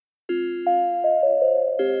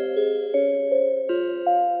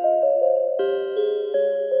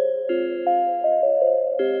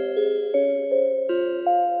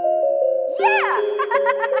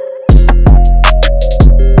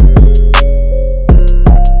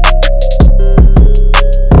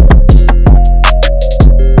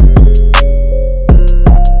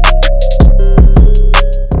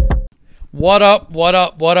What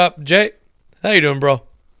up, Jay? How you doing, bro?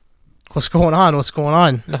 What's going on?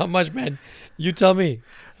 Not much, man. You tell me.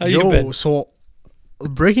 How you been? So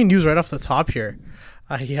breaking news right off the top here.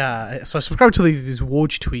 So I subscribe to these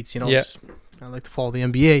Woj tweets, Yeah. I like to follow the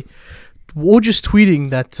NBA. Woj is tweeting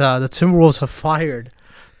that the Timberwolves have fired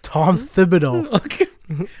Tom Thibodeau. Okay.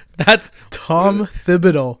 That's Tom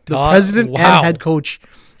Thibodeau, the president and head coach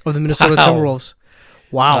of the Minnesota Timberwolves.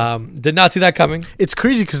 Wow. Did not see that coming. It's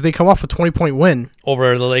crazy because they come off a 20-point win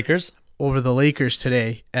over the Lakers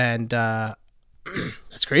today, and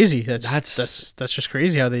that's crazy. That's just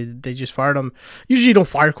crazy how they just fired him. Usually you don't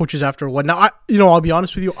fire coaches after a win. Now, I'll be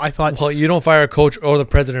honest with you. I thought... Well, you don't fire a coach or the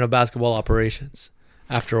president of basketball operations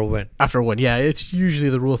after a win. After a win, yeah. It's usually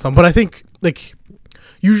the rule of thumb. But I think,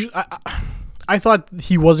 usually... I thought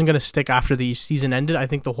he wasn't going to stick after the season ended. I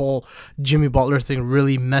think the whole Jimmy Butler thing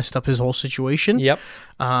really messed up his whole situation. Yep.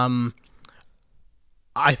 I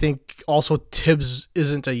think also Thibs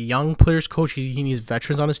isn't a young players coach. He needs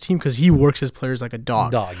veterans on his team because he works his players like a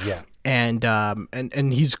dog. Yeah.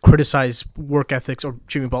 And he's criticized work ethics, or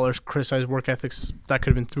Jimmy Butler's criticized work ethics. That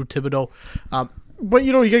could have been through Thibodeau. But,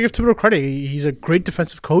 you got to give Thibodeau credit. He's a great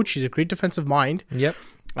defensive coach. He's a great defensive mind. Yep.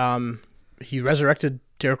 He resurrected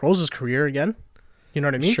Derrick Rose's career again. You know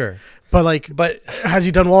what I mean? Sure. But has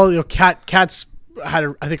he done well? Cat's had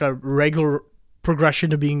a regular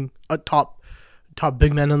progression to being a top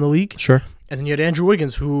big man in the league. Sure. And then you had Andrew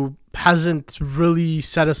Wiggins, who hasn't really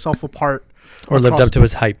set himself apart or lived up to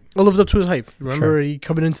his hype. Remember, he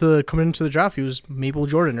coming into the draft, he was Maple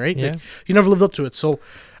Jordan, right? Yeah. He never lived up to it. So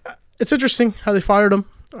it's interesting how they fired him.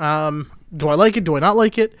 Do I like it? Do I not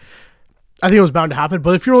like it? I think it was bound to happen.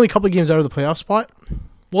 But if you're only a couple of games out of the playoff spot,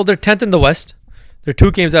 well, they're 10th in the West. They're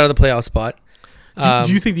 2 games out of the playoff spot.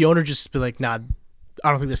 Do you think the owner just be like, nah, I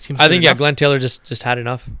don't think this team's I think enough? Glenn Taylor just had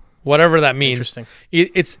enough. Whatever that means. Interesting.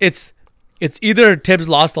 It's either Thibs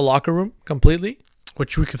lost the locker room completely,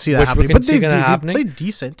 which we could see that happening. But they played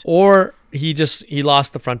decent. Or he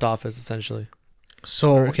lost the front office essentially.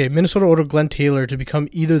 So, okay, Minnesota ordered Glenn Taylor to become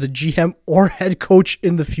either the GM or head coach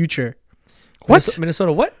in the future. What?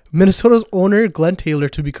 Minnesota what? Minnesota's owner, Glenn Taylor,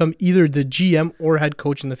 to become either the GM or head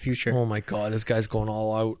coach in the future. Oh my God, this guy's going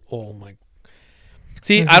all out. Oh my.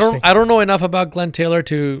 See, I don't know enough about Glenn Taylor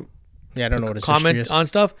to I don't know what his comment on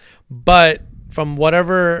stuff, but from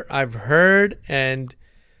whatever I've heard and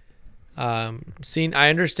seen,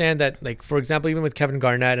 I understand that, like, for example, even with Kevin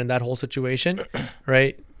Garnett and that whole situation,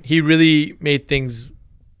 right? He really made things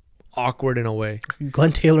awkward in a way.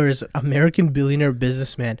 Glenn Taylor is an American billionaire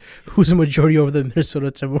businessman who's a majority over the Minnesota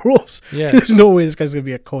Timberwolves. Yeah. There's no way this guy's going to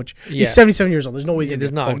be a coach. Yeah. He's 77 years old. There's no way he's going to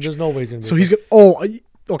be a coach. There's no way he's going to be So he's going to...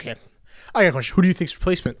 okay. I got a question. Who do you think's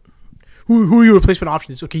replacement? Who are your replacement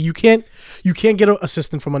options? Okay, you can't get an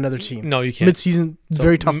assistant from another team. No, you can't. Mid-season,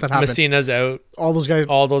 very tough that happen. Messina's out. All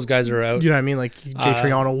those guys are out. You know what I mean? Like Jay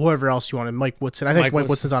Triano, whoever else you wanted. Mike Woodson. I think Mike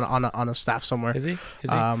Woodson's on a staff somewhere. Is he?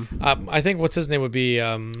 I think what's his name would be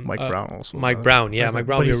Mike Brown also. Mike Brown, yeah. Mike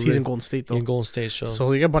Brown. But he's in Golden State though. In Golden State,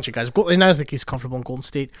 so you got a bunch of guys. And I think he's comfortable in Golden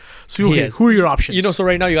State. So who are your options? So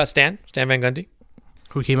right now you got Stan Van Gundy,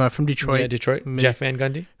 who came out from Detroit. Yeah, Detroit. Jeff Van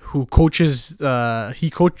Gundy, who coaches. He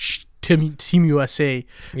coached Team USA,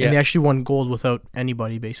 and they actually won gold without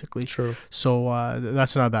anybody, basically. True. So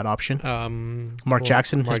that's not a bad option. Mark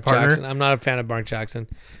Jackson, his partner. Jackson. I'm not a fan of Mark Jackson.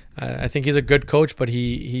 I think he's a good coach, but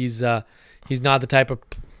he's not the type of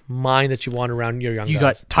mind that you want around your young guys. You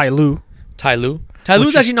got Ty Lue. Ty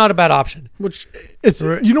Lue's actually not a bad option. Which it's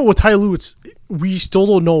with Ty Lue, we still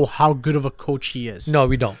don't know how good of a coach he is. No,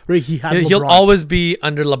 we don't. Right? He'll always be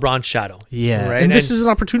under LeBron's shadow. Yeah, right? And this is an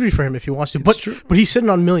opportunity for him if he wants to. But he's sitting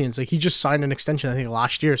on millions. Like, he just signed an extension, I think,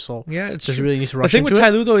 last year. So it's does he really need to rush into it? The thing with Ty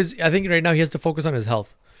Lue, though, is I think right now he has to focus on his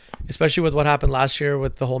health, especially with what happened last year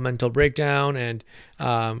with the whole mental breakdown and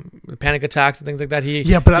panic attacks and things like that. He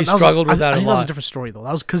struggled with that a lot. I think that was a different story though.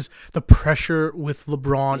 That was because the pressure with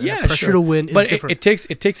LeBron and the pressure to win is different. It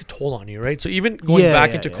takes a toll on you, right? So even going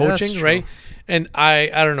back into coaching, right? And I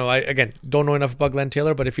don't know. I again don't know enough about Glenn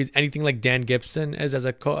Taylor, but if he's anything like Dan Gibson as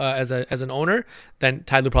an owner, then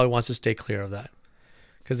Ty Lue probably wants to stay clear of that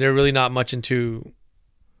because they're really not much into.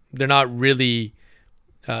 They're not really.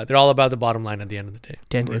 They're all about the bottom line at the end of the day.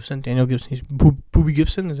 Daniel Gibson. He's Boobie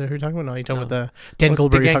Gibson. Is that who you're talking about? No, you're talking about the Dan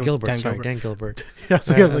Gilbert. Dan Gilbert. That's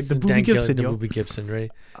like the Boobie Gibson. The Boobie Gibson, right?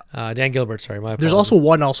 Dan Gilbert. Sorry, my apologies. There's also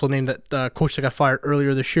one named that coach that got fired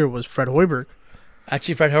earlier this year was Fred Hoiberg.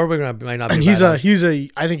 Actually, Fred Hoiberg might not be. And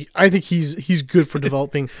I think he's good for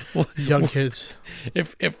developing young kids.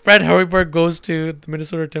 If Fred Hoiberg goes to the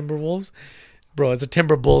Minnesota Timberwolves, bro, it's a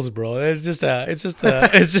Timber Bulls, bro. It's just everyone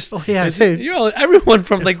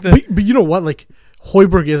from like the. But you know what? Like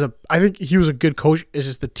Hoiberg I think he was a good coach. It's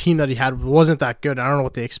just the team that he had wasn't that good. I don't know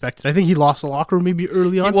what they expected. I think he lost the locker room maybe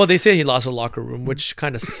early on. Well, they say he lost the locker room, which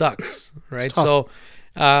kind of sucks, right? So,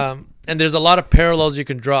 and there's a lot of parallels you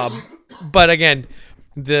can draw. But again,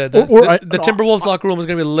 the Timberwolves locker room is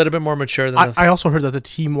going to be a little bit more mature than I also heard that the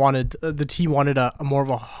team wanted a more of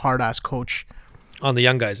a hard ass coach on the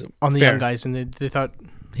young guys. On the young guys, and they thought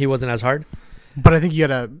he wasn't as hard. But I think you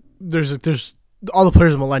gotta there's all the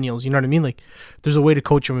players are millennials. You know what I mean? Like, there's a way to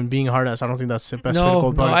coach them, and being a hard ass, I don't think that's the best way to go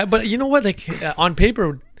about it. But you know what? Like on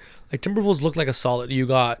paper, like Timberwolves look like a solid. You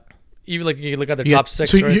got even like you look at the top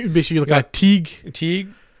six. So right? Basically, you look at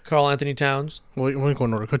Teague, Karl Anthony Towns. We're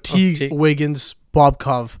going in order. Teague, Wiggins, Bob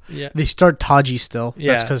Cove. Yeah. They start Taji still.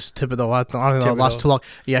 Yeah. That's because Thibodeau. I don't think it'll last too long.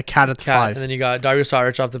 Yeah, Cat at the 5. And then you got Dario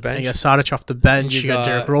Saric off the bench. And you got Saric off the bench. You got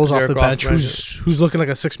Derrick Rose off the bench, who's looking like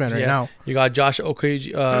a 6-man right now. You got Josh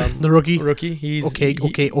Okogie, the rookie. He's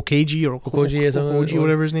Okogie or Okogie,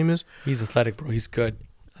 whatever his name is. He's athletic, bro. He's good.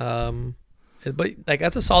 But like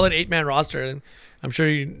that's a solid 8-man roster, and I'm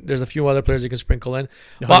sure there's a few other players you can sprinkle in.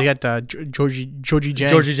 They got Georgie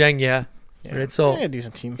Jang. Yeah. Right, so a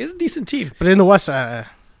decent team. It's a decent team. But in the West,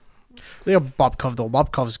 they have Bob Cove though.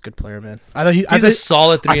 Bob Cove's a good player, man. He's a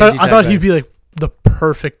solid 3. I thought he'd be like the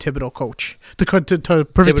perfect Thibodeau coach, the perfect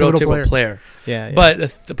Thibodeau player. Yeah.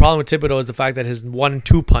 But the problem with Thibodeau is the fact that his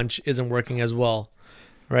 1-2 punch isn't working as well,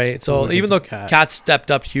 right? So even though Cat stepped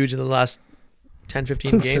up huge in the last 10-15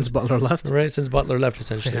 games since Butler left, right? Since Butler left,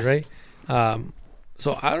 essentially, right?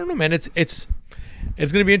 So I don't know, man.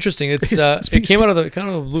 It's going to be interesting. It came out of the kind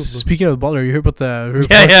of loop. Speaking of Butler, you heard about the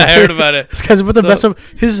I heard about it. This guy's about the best of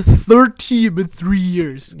his third team in 3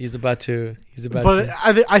 years. He's about to. But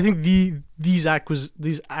I think these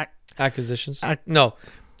accusations. Accusations.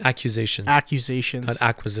 Not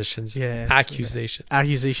acquisitions. Yeah. Accusations.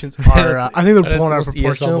 Accusations are. I think they're blown out of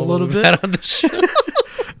proportion a little bit.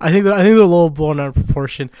 I think they're a little blown out of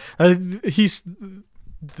proportion.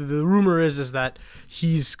 The rumor is that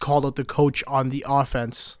he's called out the coach on the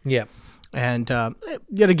offense. Yeah. And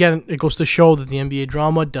yet again, it goes to show that the NBA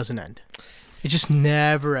drama doesn't end. It just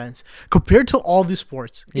never ends. Compared to all the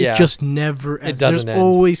sports, it just never ends. There's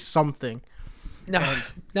always something.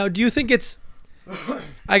 Now, do you think it's...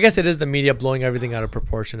 I guess it is the media blowing everything out of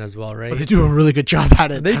proportion as well, right? But they do a really good job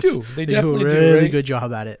at it. They definitely do a really good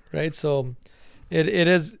job at it. Right, so... It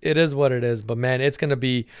is what it is, but man, it's gonna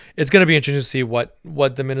be interesting to see what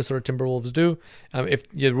the Minnesota Timberwolves do.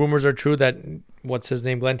 If the rumors are true that what's his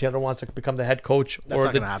name, Glenn Taylor wants to become the head coach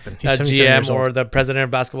or the GM or the president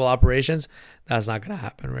of basketball operations, that's not gonna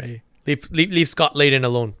happen, right? Leave Scott Layden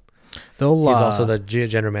alone. He's also the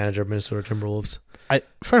general manager of Minnesota Timberwolves. I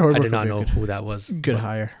did not know who that was. Good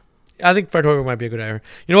hire. I think Fred Hoiberg might be a good hire.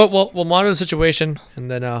 You know what? We'll monitor the situation and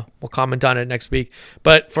then we'll comment on it next week.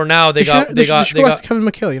 But for now, they got Kevin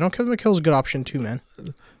McHale. You know, Kevin McHale's a good option too, man.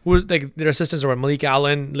 Who's their assistants are what? Malik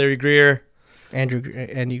Allen, Larry Greer,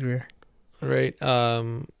 Andy Greer, right?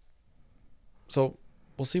 So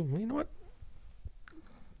we'll see. You know what?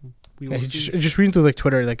 Just reading through like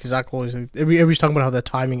Twitter, like Zach Lowe's, everybody's talking about how the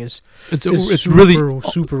timing is. It's really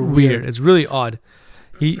super weird. It's really odd.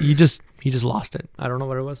 He just lost it. I don't know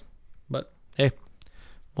what it was. But, hey,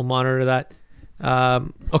 we'll monitor that.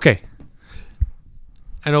 Okay.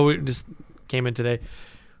 I know we just came in today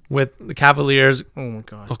with the Cavaliers. Oh, my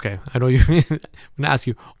God. Okay. I know you. I'm going to ask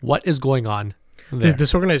you, what is going on there?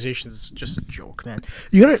 This organization is just a joke, man.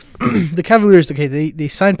 The Cavaliers, okay, they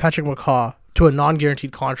signed Patrick McCaw to a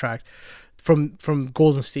non-guaranteed contract from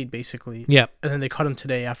Golden State, basically. Yeah. And then they cut him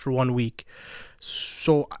today after 1 week.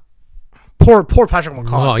 So, poor Patrick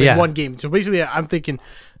McCaw played one game. So, basically, I'm thinking...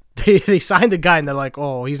 They signed the guy and they're like,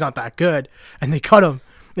 oh, he's not that good, and they cut him.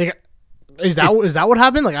 Is that what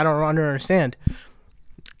happened? Like, I don't understand.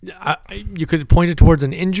 You could point it towards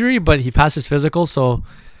an injury, but he passed his physical, so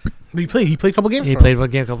he played a couple games. He played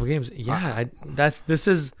a couple games. Yeah, this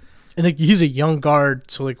is. And like he's a young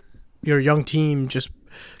guard, so like you're a young team, just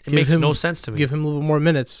it makes no sense to me. Give him a little more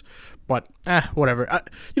minutes, but whatever.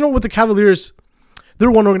 With the Cavaliers,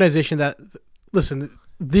 they're one organization that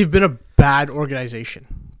they've been a bad organization.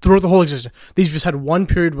 Throughout the whole existence, they've just had one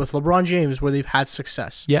period with LeBron James where they've had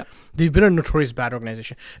success. Yeah. They've been a notorious bad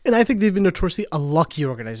organization. And I think they've been notoriously a lucky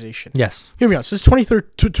organization. Yes. Hear me out. Since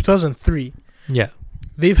 2003, yeah,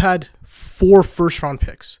 they've had 4 first-round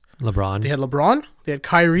picks. LeBron. They had LeBron. They had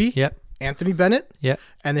Kyrie. Yep. Anthony Bennett. Yep.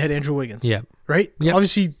 And they had Andrew Wiggins. Yep. Right? Yep.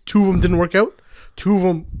 Obviously, 2 of them didn't work out. 2 of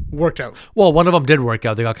them worked out. Well, one of them did work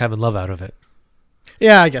out. They got Kevin Love out of it.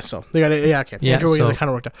 Yeah, I guess so. They got it. Yeah, okay. Andrew Wiggins kind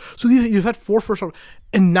of worked out. So you've had 4 first-round,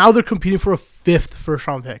 and now they're competing for a 5th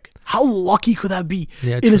first-round pick. How lucky could that be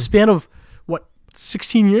in a span of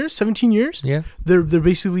 16 years, 17 years. Yeah, they're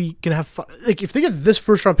basically gonna have like if they get this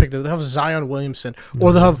first round pick, they'll have Zion Williamson,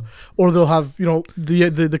 or they'll have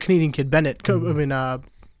the Canadian kid Bennett. I mean,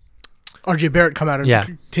 RJ Barrett come out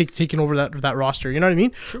and taking over that roster. You know what I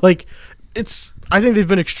mean? Sure. Like I think they've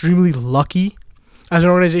been extremely lucky as an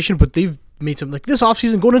organization, but they've made some like this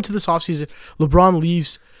offseason. Going into this offseason, LeBron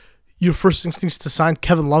leaves. Your first instinct is to sign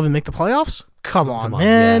Kevin Love and make the playoffs? Come on,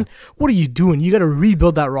 man. Yeah. What are you doing? You got to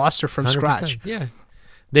rebuild that roster from 100%. Scratch. Yeah.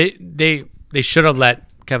 They should have let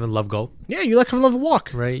Kevin Love go. Yeah, you let Kevin Love walk.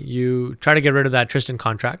 Right? You try to get rid of that Tristan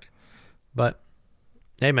contract. But,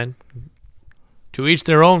 hey, man, to each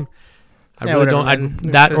their own.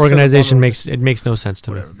 That organization makes no sense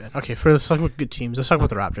to me. Man. Okay, let's talk about good teams. Let's talk about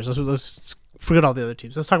the Raptors. Let's forget all the other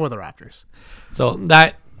teams. Let's talk about the Raptors. So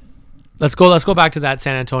let's go back to that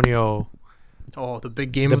San Antonio. Oh, the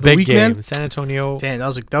big game of the week, man. San Antonio. Damn,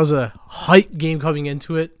 that was a hype game coming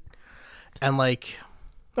into it. And like,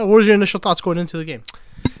 what was your initial thoughts going into the game?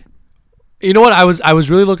 You know what? I was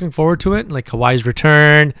really looking forward to it. Like Kawhi's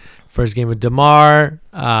return, first game with DeMar.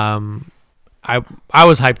 I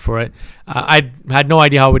was hyped for it. I had no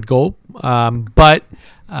idea how it would go. But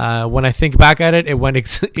when I think back at it, it went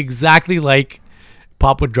exactly like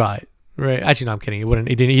Pop would draw it. Right? Actually, no, I'm kidding. It wouldn't.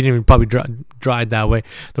 He didn't even probably draw it that way.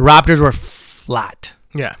 The Raptors were flat.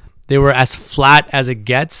 Yeah, they were as flat as it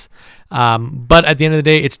gets. But at the end of the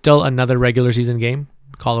day, it's still another regular season game.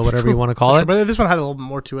 Call it whatever you want to call it. But this one had a little bit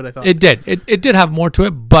more to it, I thought. It did. It did have more to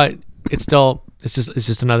it, but it's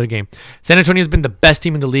just another game. San Antonio has been the best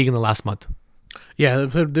team in the league in the last month. Yeah,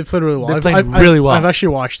 they played really well. They played really well. I've actually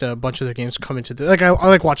watched a bunch of their games come into like I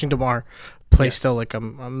like watching DeMar play still. Like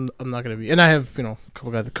I'm not gonna be, and I have a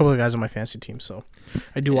couple of guys on my fantasy team, so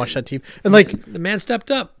I do watch that team. And like the man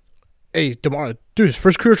stepped up. Hey, DeMar, dude, his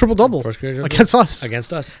first career triple double against us.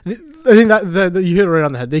 Against us. I think that you hit it right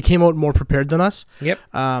on the head. They came out more prepared than us. Yep.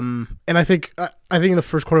 And I think in the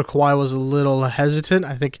first quarter, Kawhi was a little hesitant.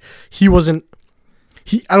 I think he wasn't.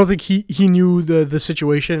 I don't think he knew the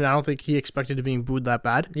situation, and I don't think he expected it being booed that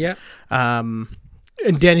bad. Yeah.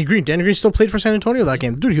 And Danny Green still played for San Antonio that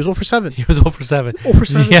game. Dude, he was 0 for 7. He was 0 for 7. 0 for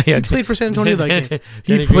 7. Yeah. He played for San Antonio that game.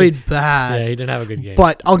 He played bad. Yeah, he didn't have a good game.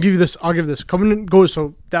 But I'll give this. Coming and go.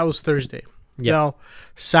 So that was Thursday. Yeah. Now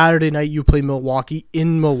Saturday night you play Milwaukee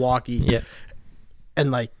in Milwaukee. Yeah. And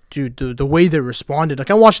like, dude, the way they responded. Like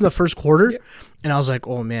I'm watching the first quarter, and I was like,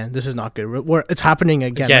 oh man, this is not good. It's happening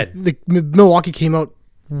again. Like, Milwaukee came out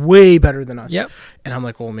way better than us. Yep. And I'm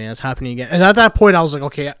like, oh man, it's happening again. And at that point, I was like,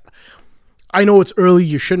 okay, I know it's early.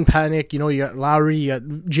 You shouldn't panic. You got Lowry, you got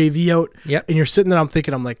JV out. Yep. And you're sitting there. I'm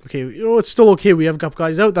thinking, okay, it's still okay. We have got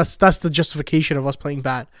guys out. That's the justification of us playing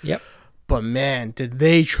bad. Yep. But man, did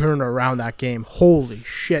they turn around that game? Holy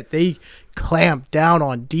shit! They clamped down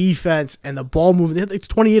on defense and the ball movement. They had like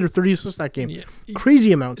 28 or 30 assists that game. Yeah.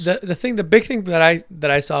 Crazy amounts. The big thing that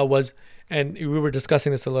I saw was, and we were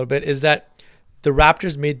discussing this a little bit, is that the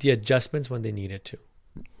Raptors made the adjustments when they needed to.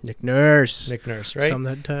 Nick Nurse, right? Something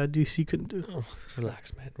that DC couldn't do. Oh,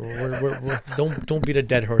 relax, man. We're don't beat a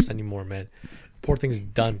dead horse anymore, man. Poor thing's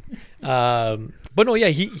done. But no, yeah,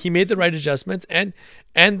 he made the right adjustments, and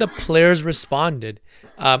the players responded.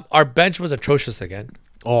 Our bench was atrocious again.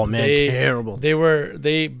 Oh man, terrible.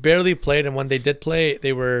 They barely played, and when they did play,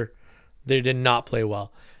 they did not play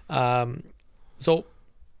well. So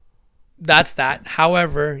that's that.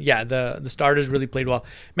 However, yeah, the starters really played well.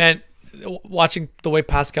 Man, watching the way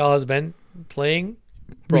Pascal has been playing,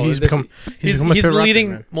 bro, he's the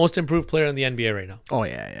leading most improved player in the NBA right now. Oh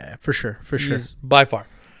yeah, for sure, he's by far.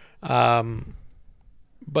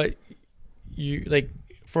 But you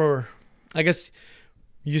I guess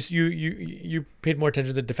you paid more attention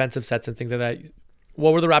to the defensive sets and things like that.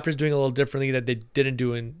 What were the Raptors doing a little differently that they didn't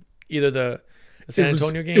do in either the San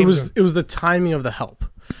Antonio game? It was the timing of the help.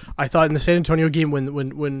 I thought in the San Antonio game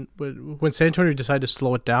when San Antonio decided to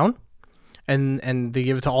slow it down, and they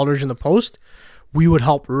gave it to Aldridge in the post, we would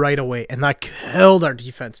help right away, and that killed our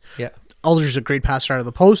defense. Yeah, Aldridge is a great passer out of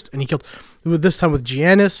the post, and he killed. This time with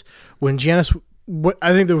Giannis, what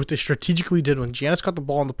I think that what they strategically did when Giannis got the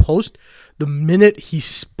ball in the post, the minute he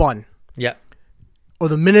spun, or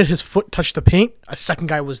the minute his foot touched the paint, a second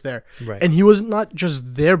guy was there. Right. And he was not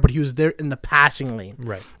just there, but he was there in the passing lane.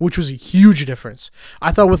 Right. Which was a huge difference.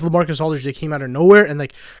 I thought with LaMarcus Aldridge, they came out of nowhere and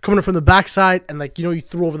like coming in from the backside and like, you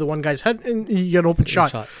threw over the one guy's head and you get an open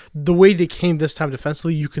shot. The way they came this time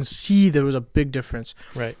defensively, you can see there was a big difference.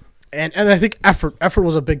 Right. And I think effort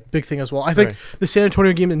was a big thing as well. I think the San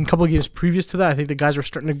Antonio game and a couple of games previous to that, I think the guys were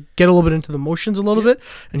starting to get a little bit into the motions a little bit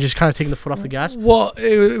and just kind of taking the foot off the gas. Well,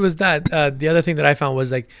 it was that. The other thing that I found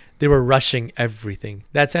was like they were rushing everything.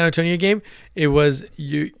 That San Antonio game, it was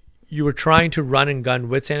you you were trying to run and gun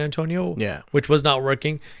with San Antonio, which was not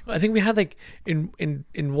working. I think we had like in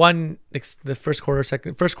one like the first quarter,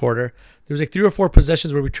 there was like 3 or 4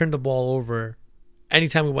 possessions where we turned the ball over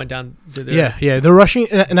anytime we went down to their they're rushing,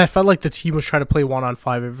 and I felt like the team was trying to play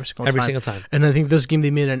 1-on-5 every single time. And I think this game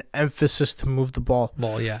they made an emphasis to move the ball.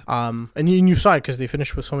 And you saw it because they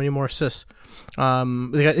finished with so many more assists.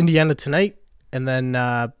 They got Indiana tonight, and then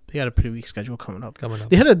they got a pretty weak schedule coming up.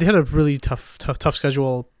 They had a really tough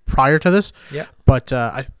schedule prior to this. But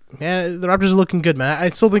the Raptors are looking good, man. I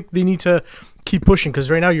still think they need to keep pushing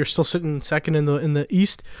because right now you're still sitting second in the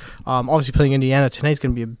East. Obviously playing Indiana tonight is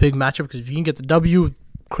going to be a big matchup because if you can get the W, it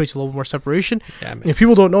creates a little more separation. And if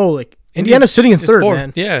people don't know, like Indiana's sitting in third,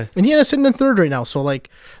 man. Yeah, Indiana's sitting in third right now, so like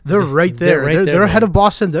they're right there. They're ahead of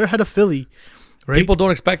Boston. They're ahead of Philly. Right? People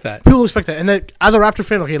don't expect that. And then as a Raptor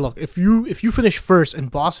fan, okay, look, if you finish first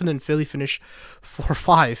and Boston and Philly finish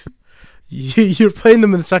 4-5, you're playing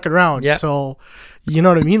them in the second round. Yeah. So you know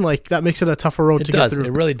what I mean? Like that makes it a tougher road to get through.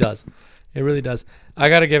 It really does. It really does. I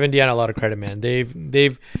gotta give Indiana a lot of credit, man.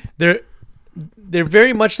 They're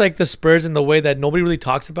very much like the Spurs in the way that nobody really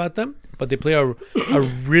talks about them, but they play a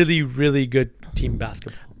really, really good team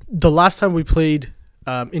basketball. The last time we played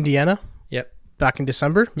Indiana, back in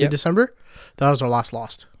mid-December, that was our last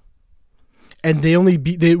loss. And we only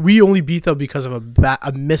beat them because of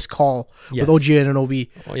a missed call with OG Anunoby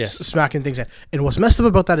smacking things in. And what's messed up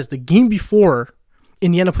about that is the game before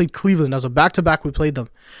Indiana played Cleveland. That was a back-to-back we played them.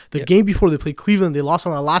 The game before they played Cleveland, they lost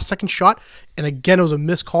on a last-second shot. And again, it was a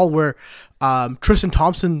missed call where Tristan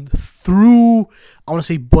Thompson threw, I want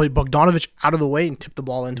to say, Bogdanovich out of the way and tipped the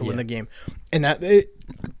ball in to win the game. And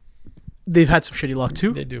they've had some shitty luck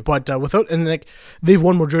too. They do. But they've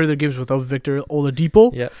won majority of their games without Victor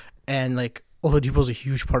Oladipo. Yeah. And Oladipo's a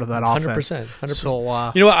huge part of that offense. 100%.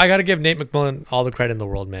 So, you know what? I got to give Nate McMillan all the credit in the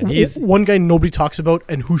world, man. He's one guy nobody talks about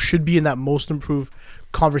and who should be in that most improved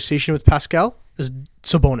conversation with Pascal is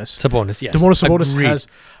Sabonis. Yes. Sabonis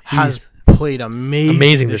has played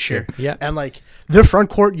amazing this year. Yeah. And their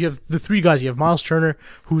front court, you have the 3 guys. You have Miles Turner,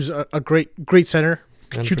 who's a great center.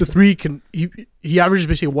 Can shoot the 3. He averages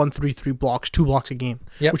basically 1-3 blocks, 2 blocks a game,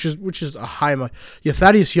 which is a high amount. Yeah,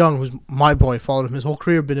 Thaddeus Young, who's my boy, followed him his whole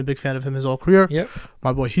career, been a big fan of him his whole career. Yep.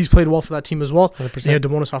 My boy, he's played well for that team as well. 100%. And he had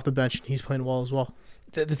Demonis off the bench, and he's playing well as well.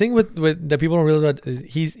 The thing with that people don't realize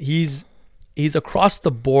is he's across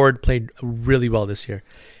the board played really well this year.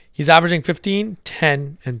 He's averaging 15,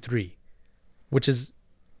 10, and 3, which is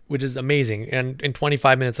amazing, and in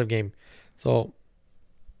 25 minutes of game. So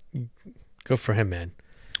good for him, man.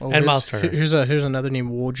 And Miles Turner. Here's another name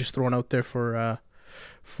we'll just throw out there for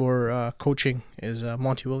coaching is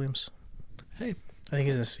Monty Williams. Hey, I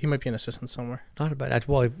think he might be an assistant somewhere. Not a bad.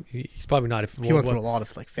 Well, he's probably not. He went through a lot of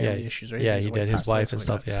family issues, right? Yeah, he did. His wife and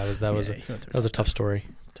stuff. Yeah, that was a tough story.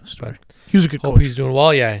 But he was a good coach. Hope he's doing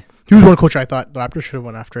well. Yeah, he was one coach I thought the Raptors should have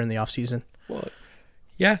went after in the offseason. Well,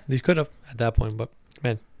 yeah, they could have at that point, but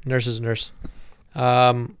man, nurse is a nurse.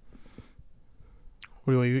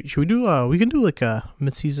 Should we do? We can do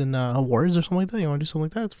mid-season awards or something like that. You want to do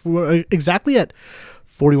something like that? We're exactly at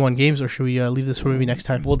 41 games, or should we leave this for maybe next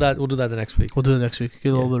time? We'll do that the next week. We'll do it next week. Get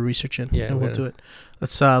a little bit of research in. Yeah, and we'll do it.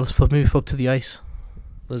 Let's flip to the ice.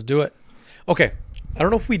 Let's do it. Okay. I don't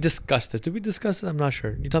know if we discussed this. Did we discuss it? I'm not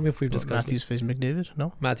sure. You tell me if we've discussed Matthews facing McDavid?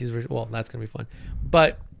 No. Well, that's gonna be fun.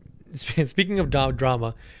 But speaking of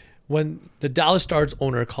drama, when the Dallas Stars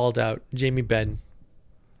owner called out Jamie Benn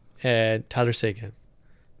and Tyler Seguin,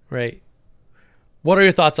 right? What are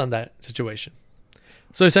your thoughts on that situation?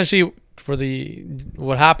 So essentially,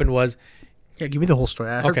 what happened was, give me the whole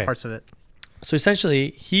story. I heard parts of it. So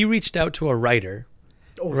essentially, he reached out to a writer.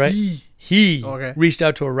 Oh, right? He reached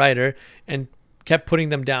out to a writer and kept putting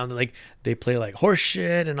them down. Like they play like horse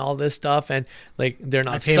shit and all this stuff, and like they're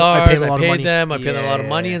not stars. I paid them a lot of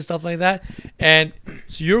money and stuff like that. And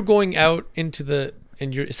so you're going out and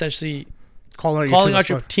you're essentially calling out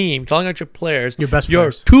your team, calling out your players,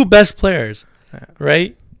 your two best players,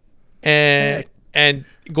 right? And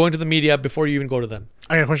going to the media before you even go to them.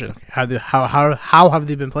 I got a question. How have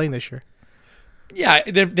they been playing this year? Yeah,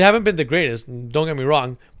 they haven't been the greatest. Don't get me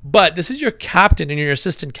wrong, but this is your captain and your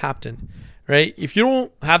assistant captain, right? If you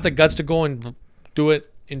don't have the guts to go and do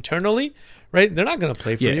it internally, right, they're not going to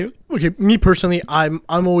play for you. Okay, me personally, I'm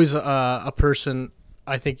always a person.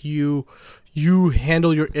 I think you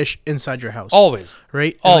handle your ish inside your house. Always,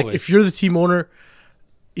 right? Always. If you're the team owner,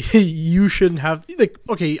 you shouldn't have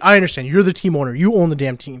okay, I understand. You're the team owner. You own the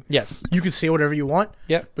damn team. Yes. You can say whatever you want.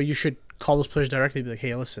 Yeah. But you should call those players directly. Be like,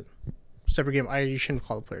 hey, listen, separate game. You shouldn't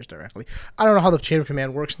call the players directly. I don't know how the chain of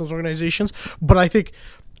command works in those organizations, but I think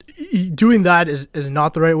doing that is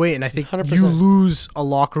not the right way, and I think 100%. You lose a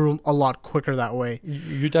locker room a lot quicker that way.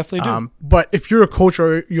 You definitely do. But if you're a coach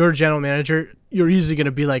or you're a general manager, you're easily going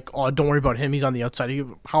to be like, oh, don't worry about him. He's on the outside.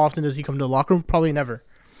 How often does he come to the locker room? Probably never.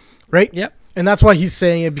 Right? Yep. And that's why he's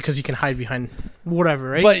saying it, because he can hide behind whatever,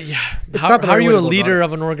 right? But yeah, how are you a leader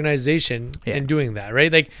of an organization and doing that,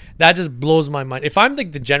 right? Like, that just blows my mind. If I'm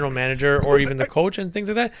like the general manager or even the coach and things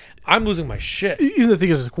like that, I'm losing my shit. Even the thing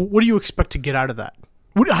is, what do you expect to get out of that?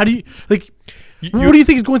 How do you, like, what do you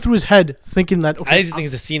think is going through his head thinking that? Okay, I just think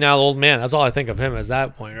he's a senile old man. That's all I think of him as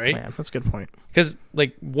that point, right? Man, that's a good point. Because,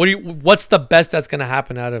 like, what's the best that's going to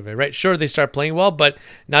happen out of it, right? Sure, they start playing well, but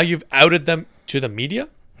now you've outed them to the media?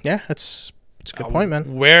 Yeah, that's a good point,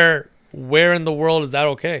 man. Where in the world is that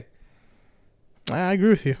okay? I agree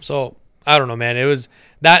with you. So I don't know, man. It was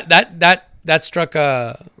that struck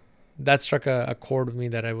a chord with me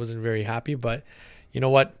that I wasn't very happy. But you know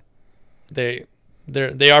what? They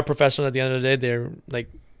are professional at the end of the day. They're like,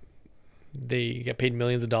 they get paid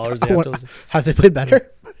millions of dollars. Have they played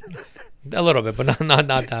better? A little bit, but not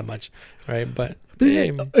that much, right? But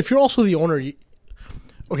if you're also the owner,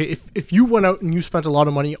 if you went out and you spent a lot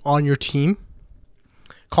of money on your team,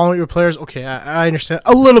 calling out your players, okay, I understand.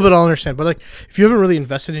 A little bit I'll understand. But, like, if you haven't really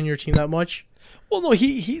invested in your team that much. Well, no,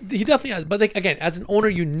 he definitely has. But, like, again, as an owner,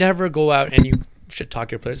 you never go out and you should talk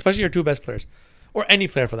your players, especially your two best players. Or any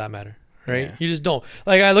player for that matter, right? Yeah. You just don't.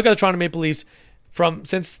 Like, I look at the Toronto Maple Leafs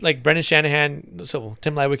since, like, Brendan Shanahan, so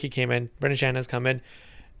Tim Leiweke came in, Brendan Shanahan's come in.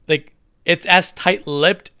 Like, it's as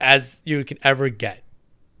tight-lipped as you can ever get.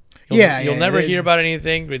 You'll never hear about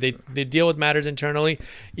anything. They deal with matters internally.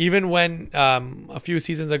 Even when a few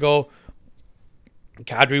seasons ago,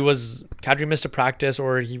 Kadri missed a practice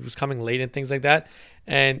or he was coming late and things like that,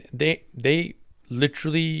 and they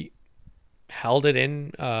literally held it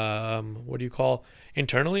in.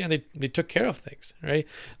 Internally, and they took care of things. Right.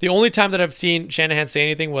 The only time that I've seen Shanahan say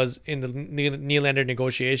anything was in the Nylander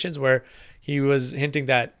negotiations, where he was hinting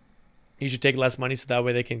that he should take less money so that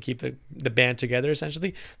way they can keep the band together,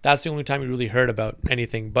 essentially. That's the only time you really heard about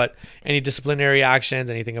anything. But any disciplinary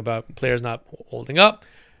actions, anything about players not holding up,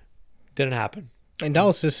 didn't happen. And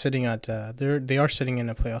Dallas is sitting at they are sitting in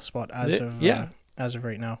a playoff spot as of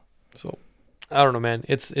right now. So I don't know, man.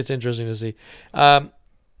 It's interesting to see.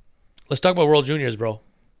 Let's talk about World Juniors, bro.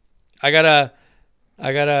 I gotta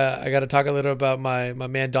talk a little about my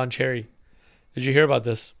man Don Cherry. Did you hear about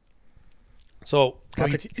this? So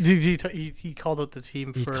he called out the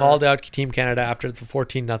team. He called out Team Canada after the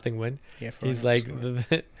 14-0 win. Yeah, he's like,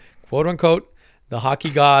 quote unquote, the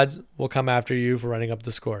hockey gods will come after you for running up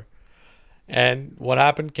the score. And what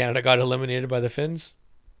happened? Canada got eliminated by the Finns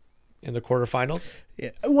in the quarterfinals.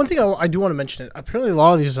 Yeah, one thing I do want to mention is apparently a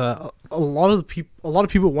lot of these a lot of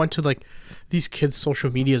people went to, like, these kids'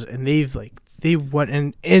 social medias, and they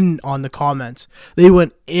went in on the comments. They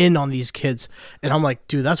went in on these kids. And I'm like,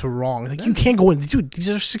 dude, that's wrong. Like, you can't go in. Dude, these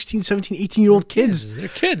are 16, 17, 18-year-old kids. They're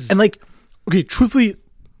kids. And, like, okay, truthfully,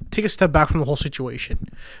 take a step back from the whole situation.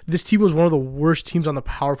 This team was one of the worst teams on the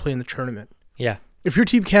power play in the tournament. Yeah. If you're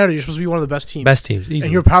Team Canada, you're supposed to be one of the best teams. Best teams, easily.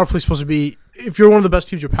 And your power play is supposed to be, if you're one of the best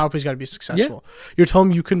teams, your power play's got to be successful. Yeah. You're telling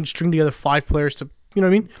me you couldn't string together 5 players to, you know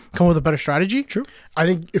what I mean, come up with a better strategy? True. I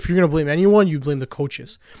think if you're going to blame anyone, you blame the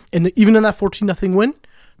coaches. And even in that 14-0 win,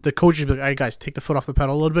 the coaches be like, all right, guys, take the foot off the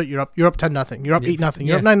pedal a little bit. You're up 10-0. You're up 8-0.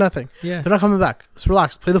 You're up 9-0. Yeah. They're not coming back. Let's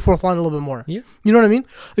relax. Play the fourth line a little bit more. Yeah. You know what I mean?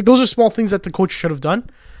 Like, those are small things that the coach should have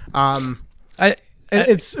done.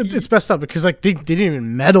 It's messed up because, like, they didn't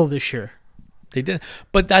even medal this year. They didn't.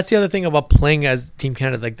 But that's the other thing about playing as Team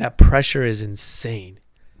Canada. Like, that pressure is insane.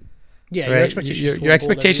 Yeah, right? Your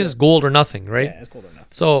expectation is gold or nothing, right? Yeah, it's gold or nothing.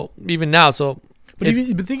 So even now, but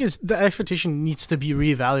the thing is, the expectation needs to be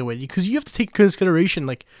reevaluated because you have to take into consideration,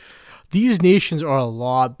 like, these nations are a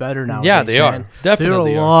lot better nowadays. Yeah, they are.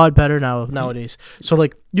 Definitely, they're a lot better nowadays. So,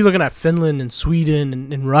 like, you're looking at Finland and Sweden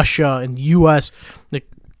and Russia and U.S. Like,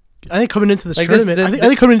 I think coming into this tournament,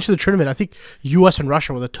 I think U.S. and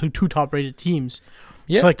Russia were the two top-rated teams.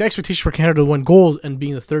 Yeah. So, like, the expectation for Canada to win gold and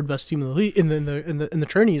being the third best team in the league in the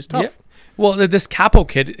tourney is tough. Yeah. Well, this Capo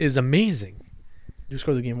kid is amazing. You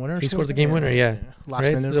scored the game winner. He scored the game winner. Yeah.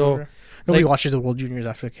 Last minute. So, nobody watches the World Juniors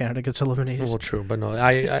after Canada gets eliminated. Well, true, but no,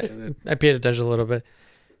 I paid attention a little bit.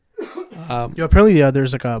 Apparently,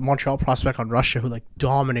 there's like a Montreal prospect on Russia who, like,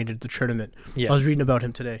 dominated the tournament. Yeah. I was reading about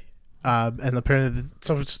him today. And apparently,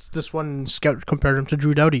 this one scout compared him to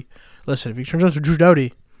Drew Doughty. Listen, if he turns out to Drew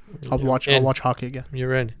Doughty, I'll watch hockey again.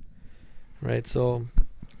 You're in, right? So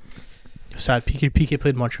sad. PK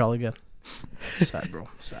played Montreal again. Sad, bro.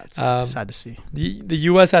 Sad to see. The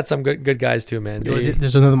U.S. had some good guys too, man.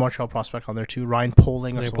 There's another Montreal prospect on there too, Ryan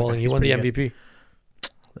Poling. He won the MVP.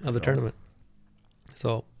 of the tournament.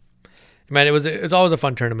 So, man, it was always a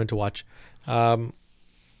fun tournament to watch. Look,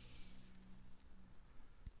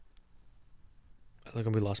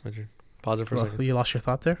 we lost my turn. Pause it for a second. You lost your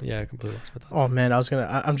thought there? Yeah, I completely lost my thought. Oh, man,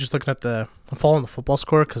 I'm just looking at I'm following the football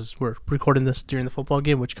score because we're recording this during the football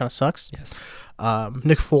game, which kind of sucks. Yes.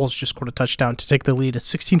 Nick Foles just scored a touchdown to take the lead at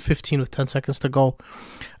 16-15 with 10 seconds to go.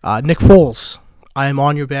 Nick Foles, I am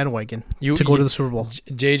on your bandwagon to go to the Super Bowl.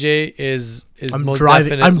 JJ is definitely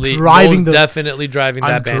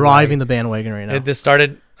driving the bandwagon right now. This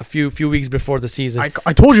started a few weeks before the season.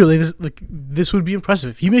 I told you this would be impressive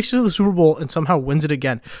if he makes it to the Super Bowl and somehow wins it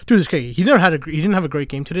again. Dude, this guy he didn't have a great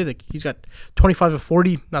game today. Like, he's got 25 of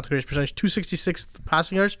 40, not the greatest percentage, 266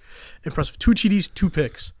 passing yards, impressive, 2 TDs, 2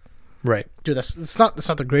 picks. Right, dude. That's not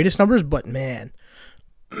the greatest numbers, but man.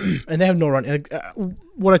 And they have no run. Like,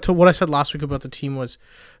 what I said last week about the team was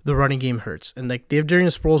the running game hurts, and like they've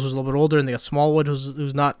Darius Sproles who's a little bit older, and they got Smallwood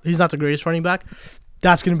he's not the greatest running back.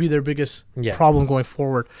 That's going to be their biggest problem going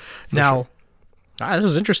forward. Now, this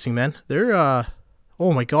is interesting, man. They're oh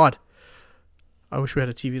my god, I wish we had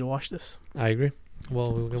a TV to watch this. I agree.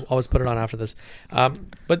 Well, we'll always put it on after this.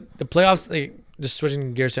 But the playoffs, like, just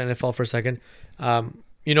switching gears to NFL for a second.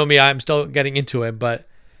 You know me, I'm still getting into it, but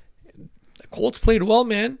the Colts played well,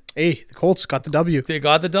 man. Hey, the Colts got the W. They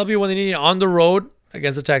got the W when they needed it on the road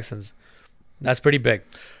against the Texans. That's pretty big.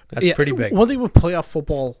 That's pretty big. One thing with playoff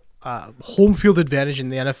football, home field advantage in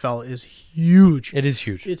the NFL is huge. It is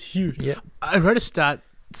huge. It's huge. Yeah. I read a stat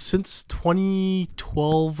since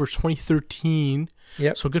 2012 or 2013.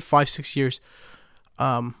 Yep. So a good 5-6 years.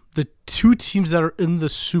 The two teams that are in the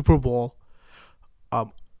Super Bowl,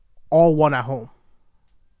 all won at home.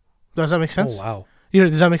 Does that make sense? Oh, wow.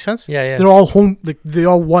 Does that make sense? Yeah. They're all home. They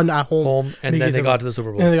all won at home. And then they got to the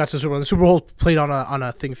Super Bowl. And they got to the Super Bowl. The Super Bowl played on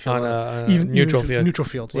a thing field. On a neutral field. Neutral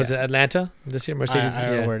field. Was it Atlanta this year? Mercedes. I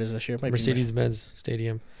don't know where it is this year. Mercedes-Benz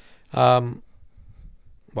Stadium.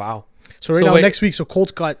 Wow. So now next week,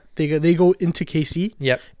 Colts they go into KC.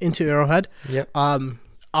 Yep. Into Arrowhead. Yep.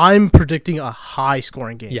 I'm predicting a high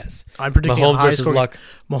scoring game. Yes. I'm predicting Mahomes a high versus scoring. Luck.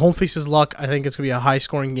 Mahomes faces Luck. I think it's gonna be a high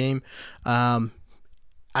scoring game.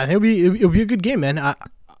 I think it'll be a good game, man.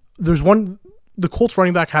 The Colts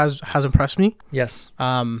running back has impressed me. Yes.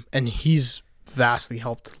 And he's vastly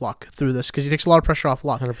helped Luck through this because he takes a lot of pressure off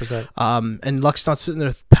Luck. 100%. And Luck's not sitting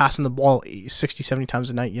there passing the ball 60, 70 times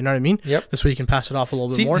a night. You know what I mean? Yep. This way he can pass it off a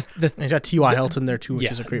little bit more. And he's got T.Y. Hilton there too, which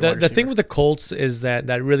is a great wide receiver. The thing with the Colts is that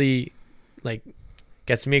really, like,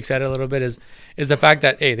 gets me excited a little bit is the fact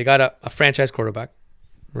that, hey, they got a franchise quarterback,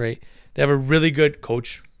 right? They have a really good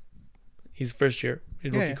coach. He's first year.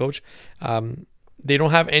 He's rookie coach. They don't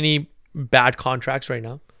have any bad contracts right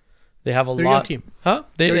now. They have a They're lot. Young team. Huh?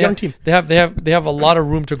 They're a young team. They have a lot of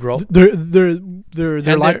room to grow. Their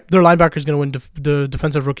linebacker's going to win the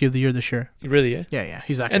defensive rookie of the year this year. Really? Yeah. Yeah.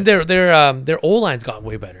 He's that good. And their O line's gotten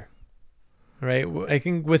way better, right? I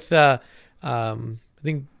think with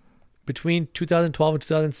between 2012 and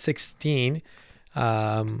 2016,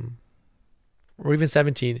 or even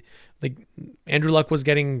 17, like Andrew Luck was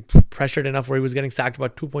getting pressured enough where he was getting sacked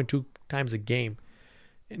about 2.2 times a game.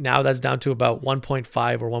 Now that's down to about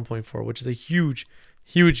 1.5 or 1.4, which is a huge,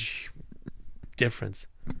 huge difference.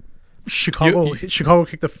 Chicago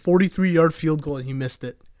kicked a 43-yard field goal and he missed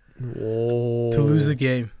it. Whoa. To lose the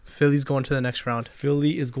game. Philly's going to the next round.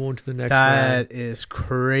 Philly is going to the next That round. is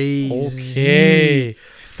crazy. Okay.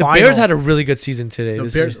 The Bears had a really good season today.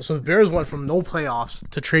 So the Bears went from no playoffs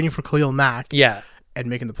to trading for Khalil Mack. Yeah. And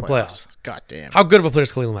making the playoffs. God damn. How good of a player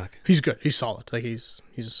is Khalil Mack? He's good. He's solid. Like he's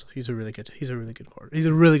a really good quarter. He's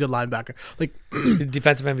a really good linebacker. Like he's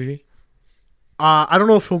defensive MVP. I don't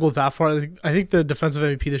know if he'll go that far. I think the defensive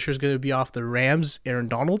MVP this year is going to be off the Rams, Aaron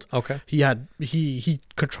Donald. Okay. He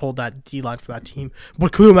controlled that D line for that team.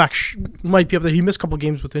 But Khalil Mack might be up there. He missed a couple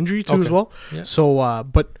games with injury too as well. Yeah. So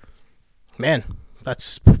but man,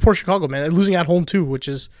 that's poor Chicago, man. They're losing at home too, which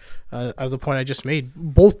is as the point I just made.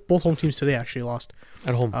 Both home teams today actually lost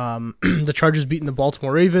at home. The Chargers beating the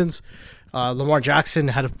Baltimore Ravens. Lamar Jackson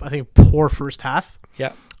had a poor first half.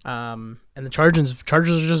 Yeah. And the Chargers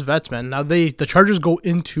are just vets, man. Now the Chargers go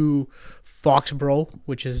into Foxborough,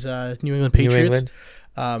 which is New England Patriots.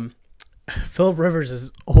 Phillip Rivers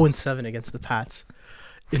is 0-7 against the Pats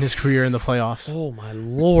in his career in the playoffs. Oh my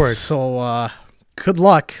Lord! So good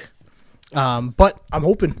luck. But I'm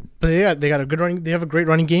hoping. But they got a good running. They have a great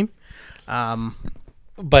running game.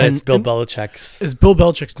 But it's Bill Belichick's. It's Bill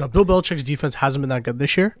Belichick's. Now, Bill Belichick's defense hasn't been that good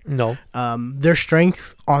this year. No. Their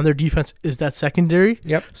strength on their defense is that secondary.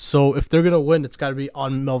 Yep. So if they're gonna win, it's got to be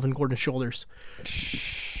on Melvin Gordon's shoulders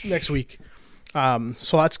next week.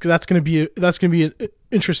 So that's gonna be an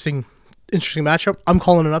interesting interesting matchup. I'm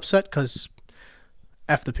calling an upset because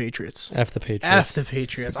F the Patriots. F the Patriots. F the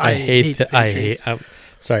Patriots. I hate the Patriots.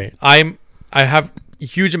 I have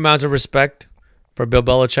huge amounts of respect for Bill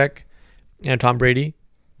Belichick and Tom Brady,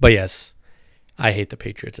 but yes, I hate the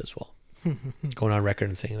Patriots as well. Going on record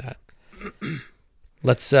and saying that.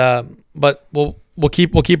 Let's but we'll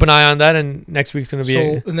keep an eye on that, and next week's going to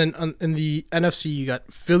be and then in the NFC you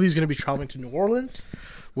got Philly's going to be traveling to New Orleans,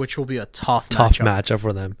 which will be a tough matchup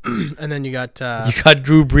for them. And then you got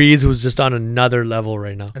Drew Brees, who's just on another level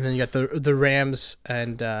right now. And then you got the Rams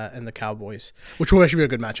and the Cowboys, which will actually be a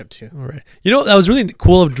good matchup too. All right. That was really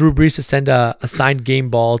cool of Drew Brees to send a signed game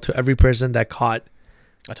ball to every person that caught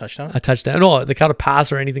a touchdown. No, they caught a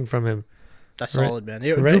pass or anything from him. That's solid, man.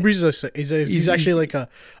 Yeah, right? Drew Brees he's actually like a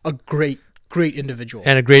great individual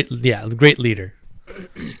and a great leader.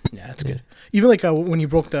 Yeah, that's good. Even like when he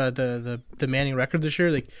broke the Manning record this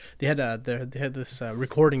year, like they had this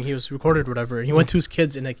recording. He was recorded, whatever, and he went to his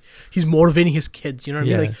kids and like he's motivating his kids. You know what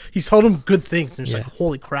I mean? Like he's told them good things, and it's like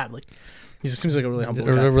holy crap! Like he just seems like a really humble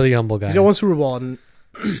guy. A really humble guy. He's got one Super Bowl, and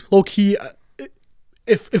low key,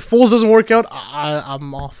 if Foles doesn't work out,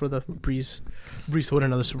 I'm all for the Brees to win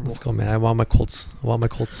another Super Bowl. Let's go, man. I want my Colts. I don't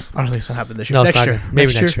think it's gonna happen this year. No, next year.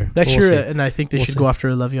 Maybe next year. Next year, and I think they should go after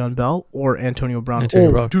Le'Veon Bell or Antonio Brown.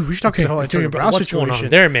 Dude, we should talk about the whole Antonio Brown situation. Going on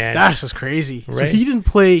there, man? That's just crazy. Right? So he didn't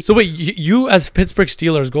play. So wait, you as Pittsburgh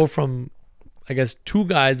Steelers go from, I guess, two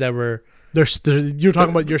guys that were. You're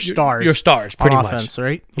talking about your stars. Your stars, pretty on much. Offense,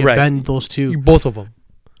 right? You bend those two. Both of them.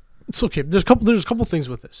 It's okay. There's a couple things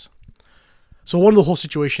with this. So one of the whole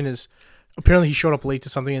situation is. Apparently, he showed up late to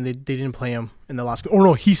something, and they didn't play him in the last game. Or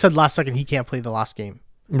no, he said last second he can't play the last game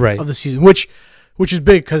of the season, which is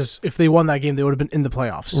big because if they won that game, they would have been in the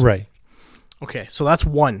playoffs. Right. Okay, so that's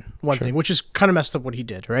one thing, which is kind of messed up what he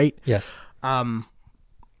did, right? Yes.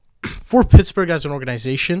 For Pittsburgh as an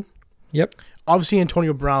organization, yep. Obviously,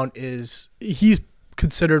 Antonio Brown he's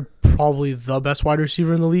considered probably the best wide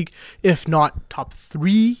receiver in the league, if not top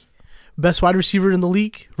 3 best wide receiver in the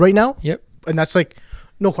league right now. Yep. And that's like.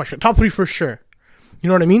 No question. Top 3 for sure. You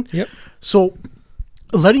know what I mean? Yep. So,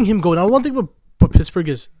 letting him go. Now, one thing about Pittsburgh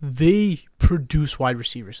is they produce wide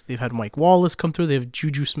receivers. They've had Mike Wallace come through. They have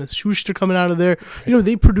Juju Smith-Schuster coming out of there.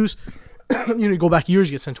 They produce, you go back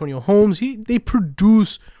years, you get Antonio Holmes. They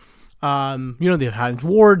produce, they have Hines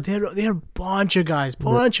Ward. They had a bunch of guys.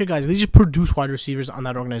 They just produce wide receivers on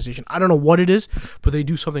that organization. I don't know what it is, but they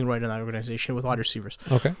do something right in that organization with wide receivers.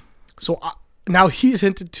 Okay. So, now he's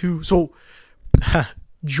hinted to,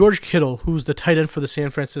 George Kittle, who's the tight end for the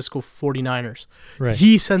San Francisco 49ers,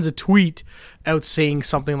 he sends a tweet out saying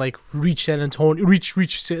something like reach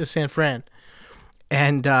San Fran.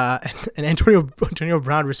 And Antonio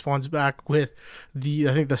Brown responds back with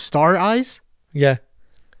the star eyes. Yeah.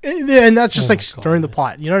 And that's just stirring the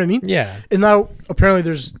pot. You know what I mean? Yeah. And now apparently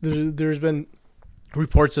there's been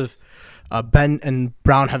reports of Ben and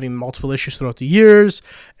Brown having multiple issues throughout the years,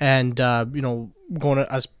 and going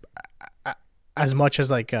as much as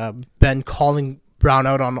Ben calling Brown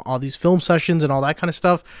out on all these film sessions and all that kind of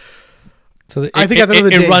stuff. So I think at the end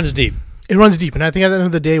of the day, it runs deep. It runs deep, and I think at the end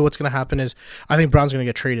of the day, what's going to happen is I think Brown's going to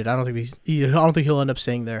get traded. I don't think he'll end up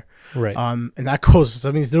staying there. Right. And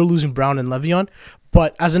that means they're losing Brown and Le'Veon.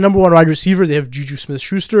 But as a number 1 wide receiver, they have Juju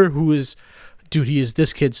Smith-Schuster, who is,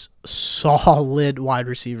 this kid's solid wide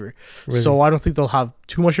receiver. Really? So I don't think they'll have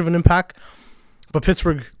too much of an impact. But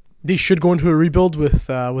Pittsburgh. They should go into a rebuild with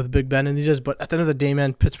Big Ben and these guys, but at the end of the day,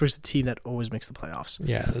 man, Pittsburgh's the team that always makes the playoffs.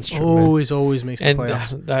 Yeah, that's true. Always makes the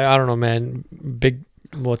playoffs. I don't know, man.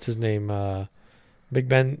 What's his name? Big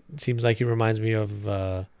Ben seems like he reminds me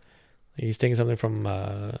of. He's taking something from.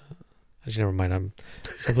 Actually, never mind. I'm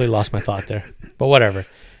completely lost my thought there. But whatever.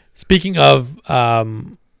 Speaking of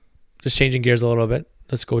just changing gears a little bit,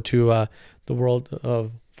 let's go to the world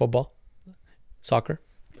of football, soccer.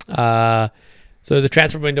 So the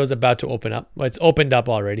transfer window is about to open up. Well, it's opened up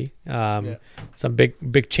already. Some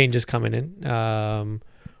big changes coming in.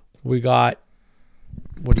 We got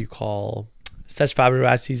Cesc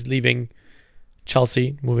Fabregas. He's leaving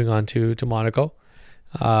Chelsea, moving on to Monaco.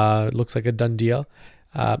 Looks like a done deal.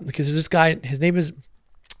 Because this guy, his name is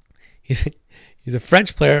he's a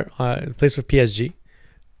French player. Plays for PSG.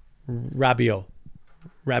 Rabiot.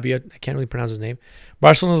 I can't really pronounce his name.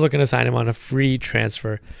 Barcelona's looking to sign him on a free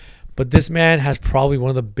transfer. But this man has probably one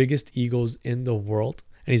of the biggest egos in the world,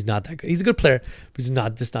 and he's not that good. He's a good player, but he's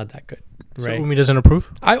not that good. Right? So Umi doesn't approve?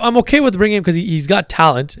 I'm okay with bringing him because he's got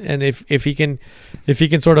talent, and if he can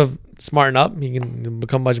sort of smarten up, he can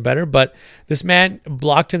become much better. But this man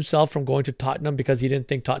blocked himself from going to Tottenham because he didn't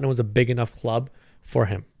think Tottenham was a big enough club for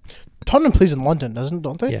him. Tottenham plays in London,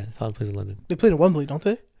 don't they? Yeah, Tottenham plays in London. They played in Wembley, don't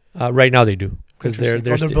they? Right now they do because they're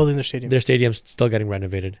building their stadium. Their stadium's still getting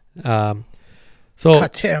renovated. So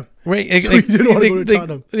God damn. Right. So you didn't want to go to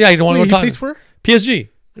Tottenham. Yeah, you don't want to go to Tottenham. He plays for PSG.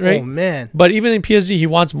 Right. Oh man. But even in PSG, he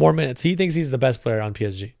wants more minutes. He thinks he's the best player on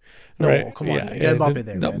PSG. No, right? come on. Yeah, you got Mbappe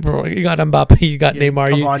there, man. Bro, you got Mbappe. You got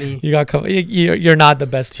Neymar. You got you're not the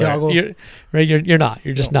best player. You're not.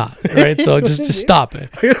 You're just not. Right. So just stop it.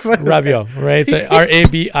 Rabiot. Right. It's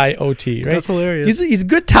Rabiot. Right. That's hilarious. He's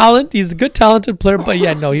good talent. He's a good talented player. But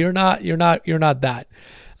yeah, no, you're not. You're not that.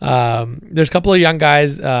 There's a couple of young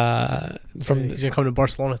guys. He's gonna come to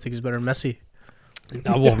Barcelona. I think he's better than Messi.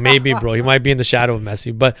 Well, maybe, bro. He might be in the shadow of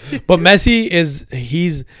Messi, but Messi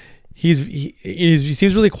he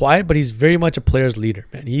seems really quiet, but he's very much a player's leader,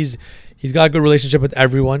 man. He's got a good relationship with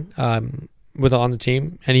everyone on the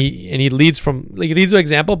team, and he leads he leads by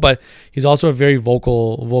example, but he's also a very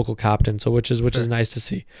vocal captain. So which is nice to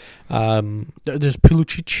see. There's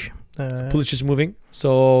Pulisic. Pulisic is moving,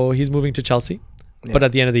 so he's moving to Chelsea, but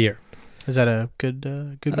at the end of the year. Is that a good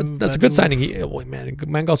move? That's a good signing.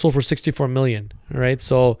 Man got sold for 64 million, right?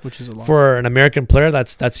 So which is a lot for an American player.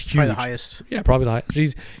 That's huge. Probably the highest. Yeah, probably the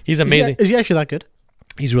highest. He's amazing. Is he actually that good?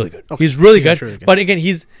 He's really good. Okay. He's really good. But again,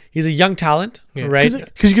 he's a young talent, right?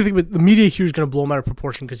 Because you can think the media here is going to blow him out of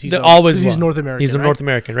proportion because he's North American. He's a North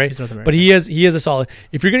American, right? He's North American. But he is a solid.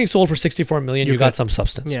 If you're getting sold for 64 million, you got some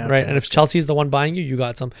substance, right? Okay, and if Chelsea's the one buying you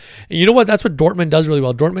got some. And you know what? That's what Dortmund does really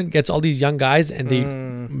well. Dortmund gets all these young guys and they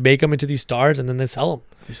make them into these stars and then they sell them.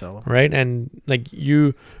 Right? And like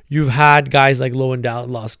you've had guys like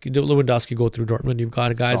Lewandowski go through Dortmund. You've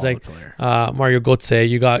got guys like Mario Götze.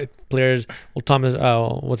 You got players. Well, Thomas,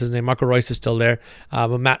 what's his name? Marco Reus is still there.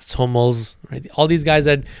 But Mats Hummels, right? All these guys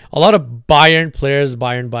that a lot of Bayern players.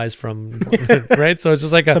 Bayern buys from, right? So it's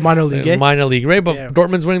just like the minor league, right? But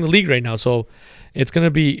Dortmund's winning the league right now, so it's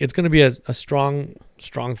gonna be a strong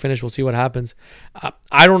finish. We'll see what happens.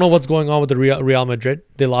 I don't know what's going on with the Real Madrid.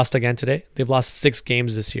 They lost again today. They've lost 6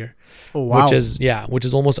 games this year. Oh wow! Which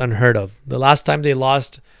is almost unheard of. The last time they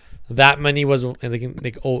lost that many was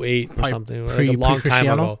like 08 or something, like a long time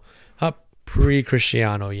ago.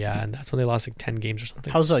 Pre-Cristiano, yeah, and that's when they lost like 10 games or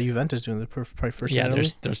something. How's Juventus doing? They're probably first. Yeah,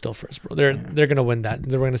 they're still first, bro. They're gonna win that.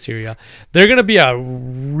 They're winning Serie A. They're gonna be a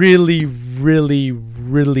really, really,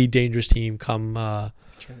 really dangerous team come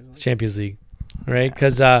Champions League, right?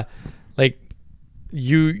 Because like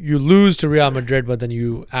you lose to Real Madrid, but then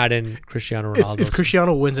you add in Cristiano Ronaldo. If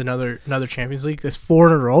Cristiano wins another Champions League, that's 4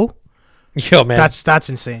 in a row. Yo, man, that's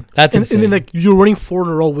insane. Insane. And then like you're winning 4 in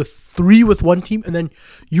a row with 3 with one team, and then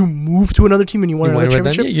you move to another team and you win another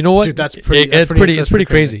championship. You know what? Dude, it's pretty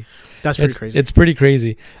crazy. That's pretty crazy. It's pretty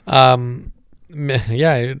crazy.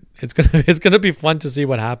 Yeah, it's gonna be fun to see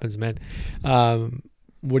what happens, man.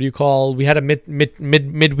 What do you call? We had a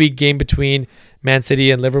midweek game between Man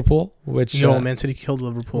City and Liverpool, which Man City killed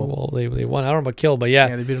Liverpool. Well, they won. I don't know about kill, but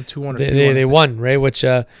yeah, they beat them 2-1. They won, right? Which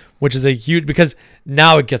is a huge, because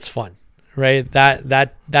now it gets fun. Right,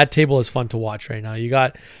 that table is fun to watch right now. You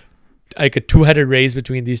got like a 2-headed race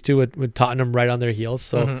between these two with Tottenham right on their heels.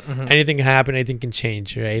 So anything can happen, anything can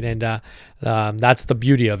change, right? And that's the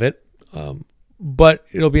beauty of it. But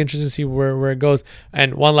it'll be interesting to see where it goes.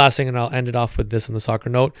 And one last thing, and I'll end it off with this on the soccer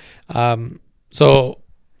note. So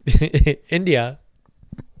India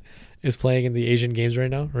is playing in the Asian Games right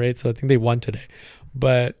now, right? So I think they won today.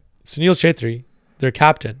 But Sunil Chhetri, their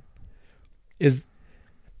captain, is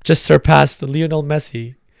just surpassed Lionel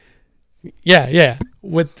Messi. Yeah.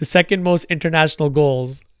 With the second most international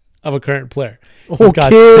goals of a current player. He's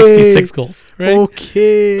got 66 goals, right?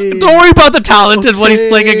 Okay. Don't worry about the talent and what he's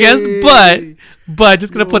playing against, but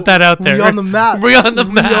just going to put that out there. We're on the map. We're on the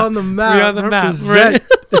map. Right?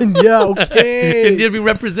 India, okay. India be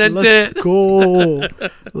represented.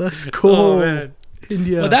 Let's go. Oh, man.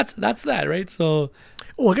 India. Well, that's that, right? So.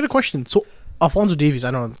 Oh, I got a question. So, Alphonso Davies, I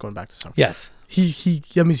know I'm going back to soccer. Yes.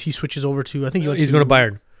 That means he switches over to, I think he's going to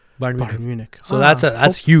Bayern Munich. So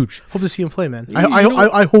that's huge. Hope to see him play, man.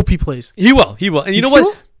 I hope he plays. He will. And you know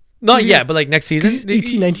what? Not yet, but like next season. He's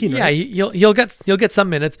 18, 19, right? Yeah, he'll get some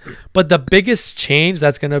minutes. But the biggest change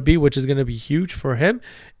that's going to be, which is going to be huge for him,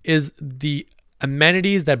 is the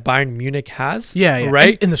amenities that Bayern Munich has. Yeah.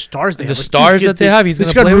 Right? And the stars they have. The stars that they have. He's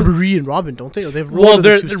going to play. Ribéry and Robin, don't they?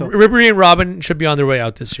 Ribéry and Robin should be on their way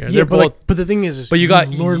out this year. Yeah, but the thing is you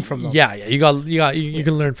learn from them. Yeah, you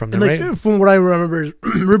can learn from them, right? From what I remember, is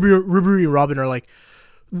Ribéry and Robin are like,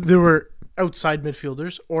 they were outside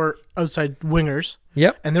midfielders or outside wingers.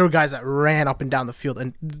 Yep. And there were guys that ran up and down the field,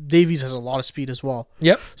 and Davies has a lot of speed as well.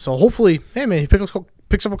 Yep. So hopefully, hey man, he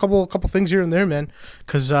picks up a couple things here and there, man.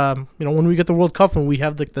 Because when we get the World Cup and we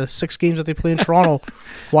have like the 6 games that they play in Toronto,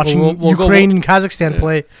 watching Ukraine and Kazakhstan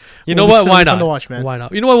play. You know what? Why not? To watch, man. Why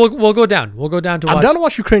not? You know what? We'll go down. We'll go down to watch. I'm down to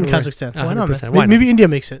watch Ukraine and Kazakhstan. Why not, man? Why maybe India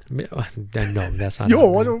makes it. No, that's not.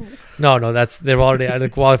 No, that's they've already. I don't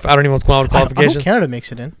even want qualifications. I hope Canada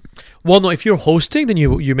makes it in. Well, no, if you're hosting, then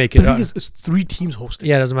you make it. I think it's 3 teams hosting.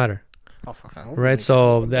 Yeah, it doesn't matter. Oh, fuck. Right,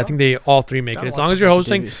 so I think they all 3 make it. As long as you're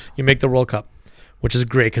hosting, you make the World Cup, which is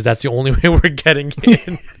great because that's the only way we're getting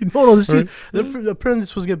in. No, this apparently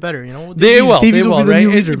this was get better. They will, right?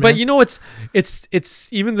 Leader, but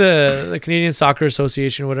it's even the Canadian Soccer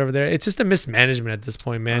Association, whatever. It's just a mismanagement at this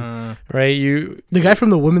point, man. Right? The guy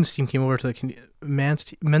from the women's team came over to the men's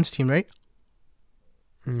team, right?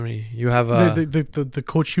 You have the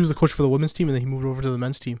coach. He was the coach for the women's team, and then he moved over to the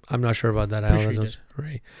men's team. I'm not sure about that.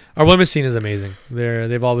 Right. Our women's team is amazing.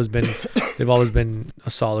 They've always been a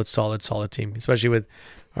solid team, especially with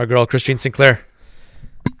our girl Christine Sinclair.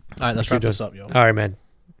 All right, let's wrap this up, yo. All right, man.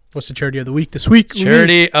 What's the charity of the week this week?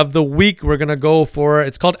 Charity of the week. We're gonna go for.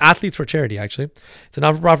 It's called Athletes for Charity. Actually, it's a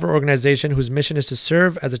non-for-profit organization whose mission is to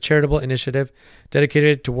serve as a charitable initiative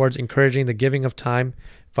dedicated towards encouraging the giving of time,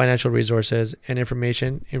 financial resources, and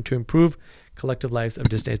information to improve collective lives of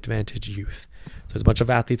disadvantaged youth. So there's a bunch of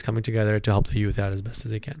athletes coming together to help the youth out as best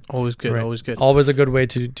as they can. Always good. Right? Always good. Always a good way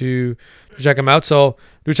to check them out. So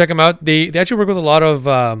do check them out. They actually work with a lot of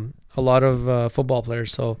football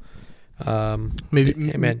players. So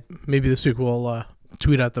maybe this week we'll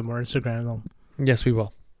tweet at them or Instagram them. Yes, we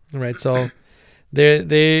will. Right. So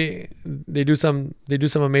they do some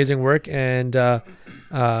amazing work, and I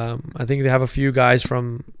think they have a few guys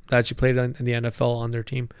that actually played in the NFL on their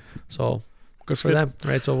team. So good for them,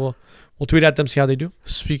 right? So we'll tweet at them, see how they do.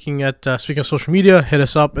 Speaking of social media, hit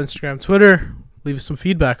us up, Instagram, Twitter. Leave us some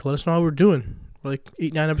feedback. Let us know how we're doing. We're like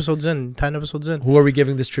 10 episodes in. Who are we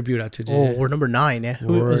giving this tribute out to? Oh, we're number 9. Yeah,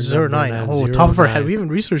 we're 09. Oh, top of our head. We haven't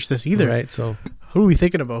researched this either. Right. So who are we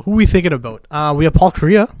thinking about? We have Paul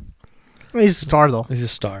Correa. He's a star though. He's a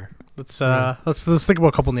star. Let's think about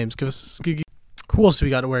a couple names. Who else do we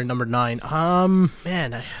got wearing number 9?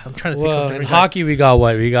 Man, I'm trying to think of in hockey, we got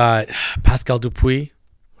what? We got Pascal Dupuis.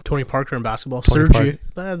 Tony Parker in basketball. Sergi.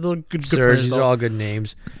 Good Serge, these are all good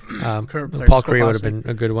names. Paul Correa would have been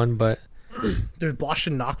a good one, but there's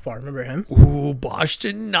Boston Nakbar. Remember him? Ooh,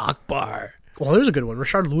 Boston Nakbar. Well, there's a good one.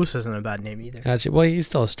 Richard Lewis isn't a bad name either. Actually, well, he's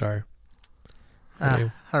still a star. I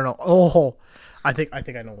don't know. Oh, I think I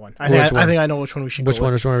know one. I think I know which one we should go with.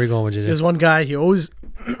 Which one are we going with? There's one guy. He always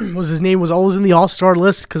his name was always in the All-Star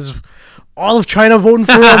list because all of China voting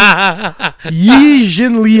for him. Yi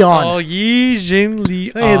Jianlian. Oh, Yi Jianlian.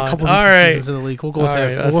 He had a couple of seasons in the league. We'll go with that.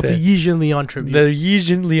 We'll go with the Yi Jianlian Tribute. The Yi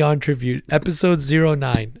Jianlian Tribute, episode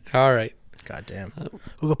 09. All right. God damn.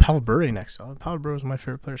 We'll go Pavel Bure next. Pavel Bure was one of my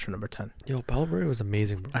favorite players for number 10. Yo, Pavel Bure was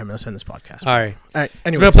amazing, bro. All right, I'm going to end this podcast. All right. Anyways.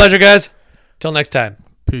 It's been a pleasure, guys. Till next time.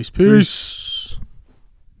 Peace.